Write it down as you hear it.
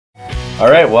All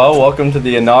right, well, welcome to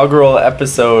the inaugural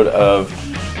episode of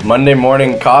Monday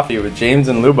Morning Coffee with James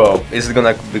and Lubo. Is it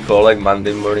gonna be called like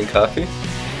Monday Morning Coffee?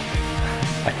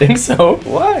 I think so.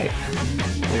 Why?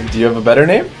 Do you have a better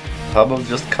name? How about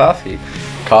just coffee?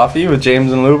 Coffee with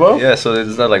James and Lubo? Yeah, so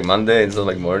it's not like Monday, it's not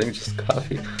like morning, just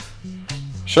coffee.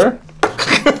 Sure.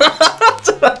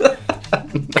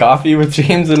 Coffee with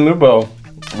James and Lubo.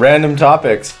 Random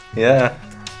topics. Yeah.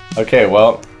 Okay,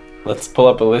 well, let's pull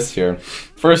up a list here.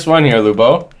 First one here,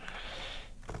 Lubo.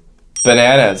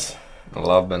 Bananas. I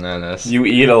love bananas. You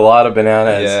eat a lot of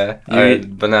bananas. Yeah,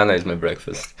 banana is my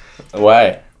breakfast.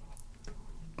 Why?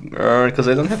 Because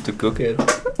I don't have to cook it.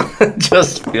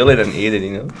 Just peel it and eat it,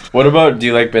 you know? What about, do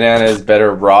you like bananas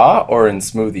better raw or in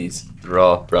smoothies?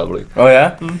 Raw, probably. Oh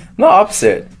yeah? No,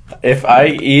 opposite. If I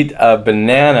eat a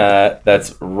banana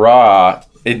that's raw,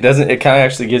 it kind of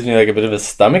actually gives me like a bit of a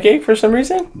stomach ache for some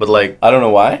reason. But like, I don't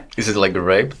know why. is it like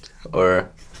raped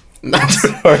or...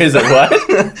 Or is it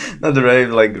what? Not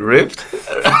raped, like ripped?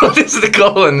 What is it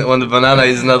called when the banana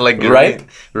is not like ripe?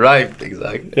 Ripe,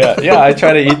 exactly. Yeah, I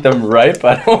try to eat them ripe.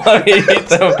 I don't want to eat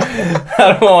them.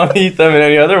 I don't want to eat them in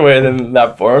any other way than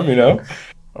that form, you know.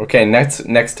 Okay,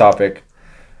 next topic.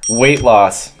 Weight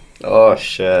loss. Oh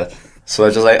shit. So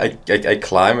I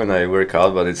climb and I work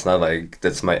out, but it's not like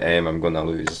that's my aim. I'm gonna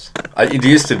lose. It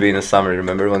used to be in the summer.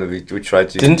 Remember when we tried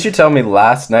to? Didn't you tell me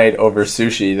last night over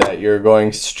sushi that you're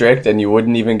going strict and you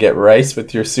wouldn't even get rice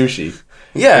with your sushi?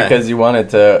 Yeah. Because you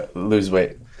wanted to lose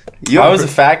weight. I was a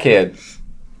fat kid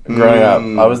growing up.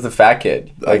 I was the fat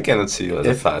kid. I cannot see you as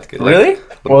a fat kid. Really?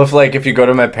 Well, if you go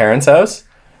to my parents' house,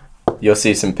 you'll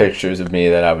see some pictures of me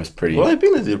that I was pretty. Well, I've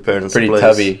been at your parents' pretty place.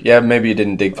 tubby. Yeah, maybe you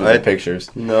didn't dig through the pictures.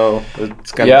 No,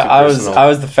 it's kind of too personal. I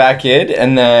was the fat kid,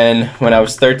 and then when I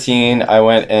was 13, I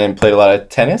went and played a lot of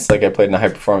tennis. Like I played in a high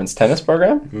performance tennis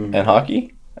program and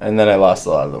hockey, and then I lost a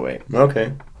lot of the weight.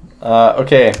 Okay.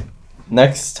 Okay.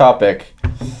 Next topic.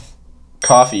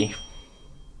 Coffee.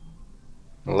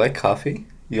 I like coffee.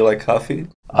 You like coffee?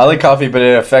 I like coffee, but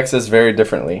it affects us very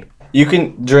differently. You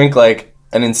can drink like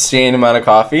an insane amount of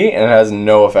coffee and it has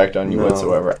no effect on you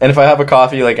whatsoever. And if I have a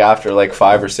coffee like after like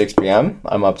 5 or 6 p.m.,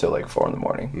 I'm up till like 4 in the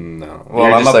morning. No. Well,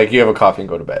 you're just like, you have a coffee and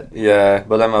go to bed. Yeah,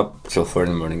 but I'm up till 4 in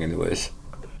the morning anyways.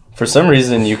 For some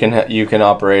reason, you can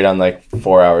operate on like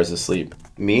 4 hours of sleep.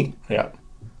 Me? Yeah.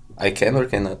 I can or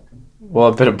cannot? Well,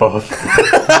 a bit of both.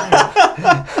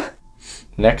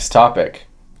 Next topic.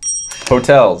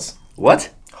 Hotels.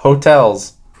 What?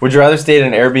 Hotels. Would you rather stay at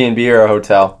an Airbnb or a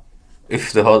hotel?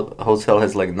 If the hotel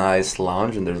has like nice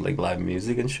lounge and there's like live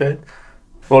music and shit.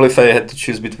 Well, if I had to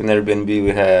choose between Airbnb,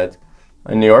 we had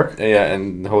in New York. Yeah,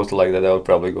 and a hotel like that, I would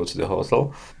probably go to the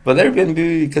hotel. But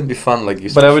Airbnb can be fun, like you.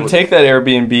 But I would take that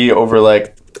Airbnb over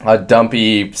like a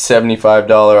dumpy $75,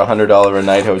 $100 a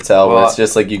night hotel where it's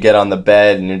just like you get on the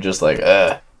bed and you're just like,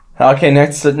 ugh. Okay,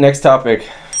 next topic,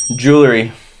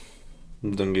 jewelry.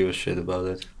 Don't give a shit about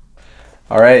it.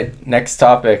 All right, next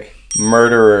topic,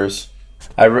 murderers.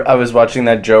 I was watching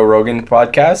that Joe Rogan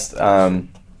podcast.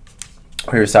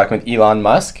 He was talking with Elon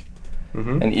Musk,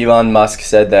 and Elon Musk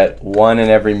said that 1 in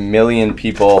every million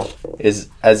people is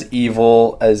as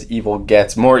evil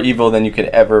gets, more evil than you could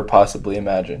ever possibly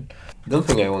imagine. I don't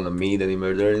think I want to meet any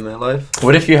murderer in my life.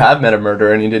 What if you have met a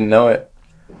murderer and you didn't know it?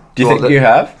 Do you think you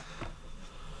have?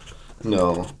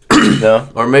 No. No?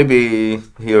 Or maybe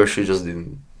he or she just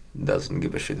doesn't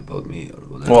give a shit about me or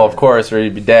whatever. Well, of course, or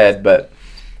you'd be dead, but...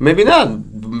 Maybe not.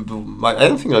 I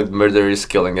don't think like murder is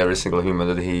killing every single human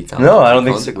that he can. No, I don't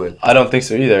think so. I don't think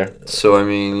so either. So I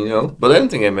mean, you know, but I don't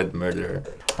think I met murderer.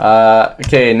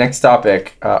 Okay, next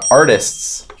topic.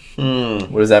 Artists.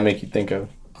 What does that make you think of?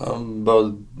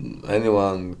 About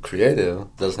anyone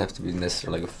creative. Doesn't have to be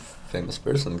necessarily like a famous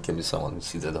person. It can be someone who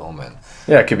sits at home and...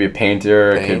 Yeah, it could be a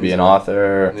painter, it could be an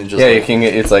author. Yeah, you can.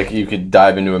 It's like you could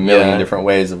dive into a million different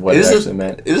ways of what it actually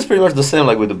meant. It is pretty much the same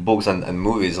like with the books and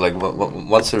movies. Like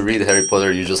once you read Harry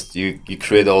Potter, you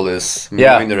create all this movie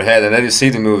in your head, and then you see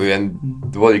the movie,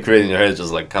 and what you create in your head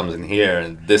just like comes in here,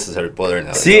 and this is Harry Potter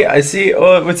now. See, I see.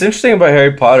 Oh, what's interesting about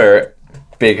Harry Potter?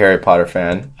 Big Harry Potter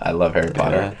fan. I love Harry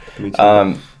Potter. Yeah, me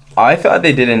too. I thought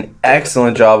they did an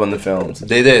excellent job on the films.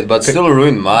 They did, but still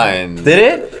ruined mine. Did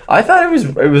it? I thought it was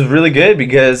really good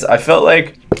because I felt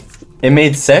like it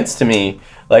made sense to me.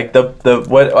 Like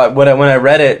when I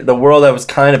read it, the world I was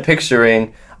kind of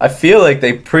picturing, I feel like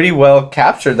they pretty well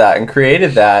captured that and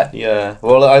created that. Yeah.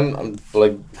 Well, I'm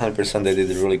like 100% they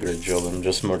did a really great job. I'm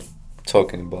just more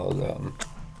talking about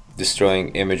destroying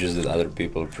images that other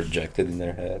people projected in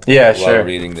their head. Yeah, while sure.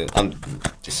 Reading the, I'm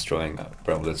destroying.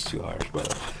 Probably that's too harsh,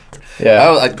 but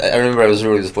yeah. I remember I was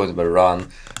really disappointed by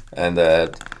Ron and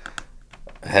that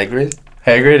Hagrid.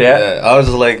 Hagrid, yeah. I was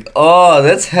just like, oh,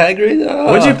 that's Hagrid?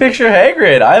 Oh. What'd you picture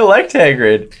Hagrid? I liked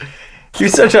Hagrid.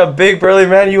 He's such a big burly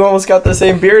man, you almost got the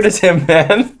same beard as him,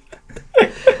 man.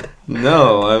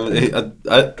 No,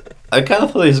 I kind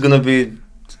of thought he's gonna be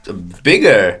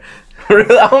bigger.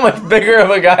 Really? How much bigger of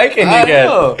a guy can you get?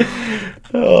 Know.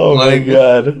 Oh my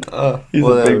god. He's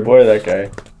a big boy, that guy.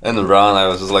 And Ron, I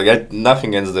was just like,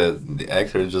 nothing against the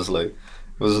actor, just like, it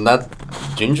was not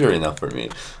ginger enough for me.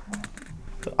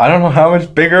 I don't know how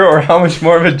much bigger or how much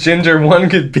more of a ginger one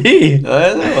could be.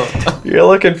 I know. You're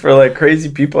looking for like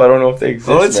crazy people. I don't know if they exist.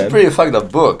 Well, it's man. a pretty fucked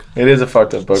up book. It is a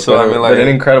fucked up book. So but, I mean, like, but an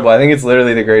incredible. I think it's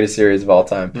literally the greatest series of all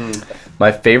time.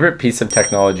 My favorite piece of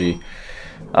technology.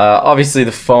 Obviously,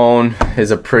 the phone is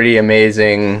a pretty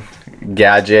amazing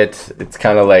gadget. It's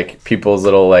kind of like people's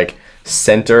little like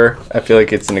center. I feel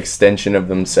like it's an extension of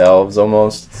themselves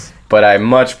almost. But I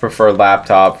much prefer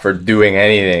laptop for doing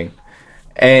anything.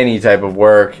 Any type of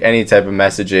work, any type of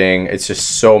messaging. It's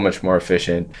just so much more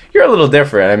efficient. You're a little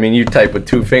different. I mean, you type with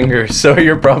 2 fingers, so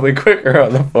you're probably quicker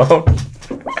on the phone.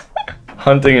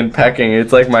 Hunting and pecking.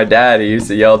 It's like my dad. He used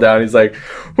to yell down. He's like,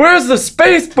 "Where's the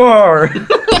space bar?"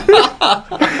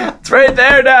 It's right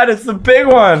there, Dad. It's the big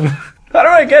one. How do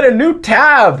I get a new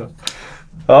tab?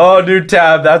 Oh, new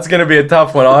tab. That's going to be a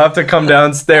tough one. I'll have to come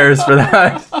downstairs for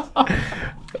that.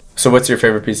 So what's your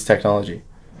favorite piece of technology?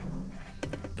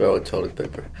 Bro, toilet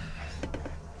paper.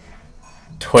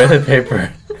 Toilet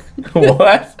paper?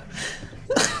 What?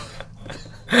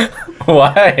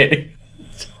 Why?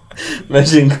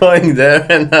 Imagine going there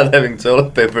and not having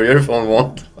toilet paper. Your phone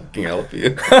won't fucking help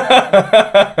you.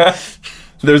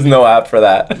 There's no app for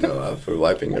that. No app for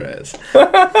wiping your ass.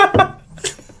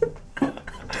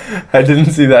 I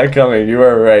didn't see that coming. You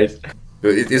are right.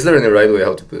 Is there any right way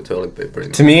how to put toilet paper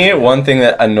in? To me, one thing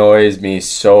that annoys me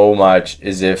so much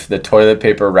is if the toilet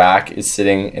paper rack is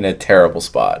sitting in a terrible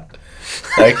spot.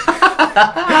 Like,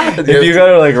 if you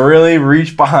gotta like really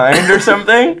reach behind or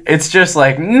something, it's just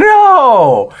like,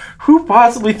 no! Who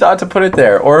possibly thought to put it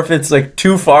there? Or if it's like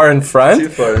too far in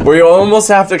front, where you almost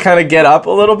have to kind of get up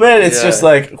a little bit, it's just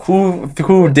like,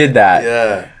 who did that?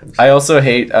 Yeah. I also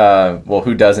hate, well,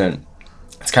 who doesn't?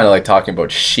 It's kind of like talking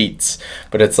about sheets,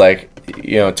 but it's like,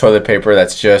 you know, toilet paper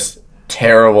that's just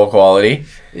terrible quality.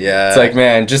 Yeah. It's like,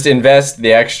 man, just invest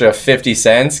the extra 50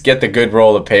 cents, get the good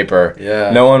roll of paper. Yeah.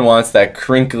 No one wants that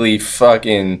crinkly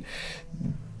fucking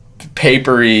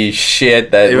papery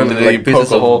shit that even literally like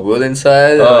pieces of wood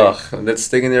inside, like, that's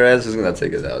sticking in your ass, who's gonna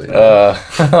take it out? You know?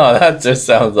 That just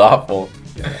sounds awful.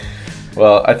 Yeah.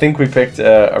 Well, I think we picked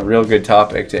a real good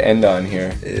topic to end on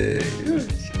here.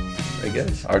 I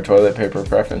guess. Our toilet paper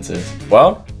preferences.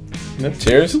 Well,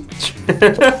 cheers.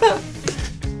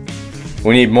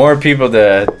 We need more people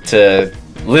to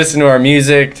listen to our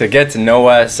music, to get to know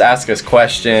us, ask us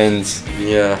questions.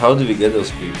 Yeah, how do we get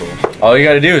those people? All you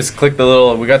gotta do is click the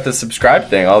little, we got the subscribe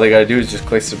thing. All they gotta do is just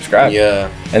click subscribe.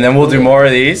 Yeah. And then we'll do more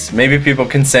of these. Maybe people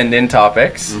can send in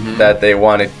topics that they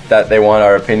want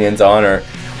our opinions on or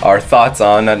our thoughts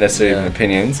on, not necessarily even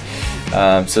opinions.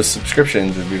 So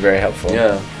subscriptions would be very helpful.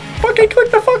 Yeah. Fucking click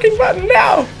the fucking button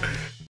now!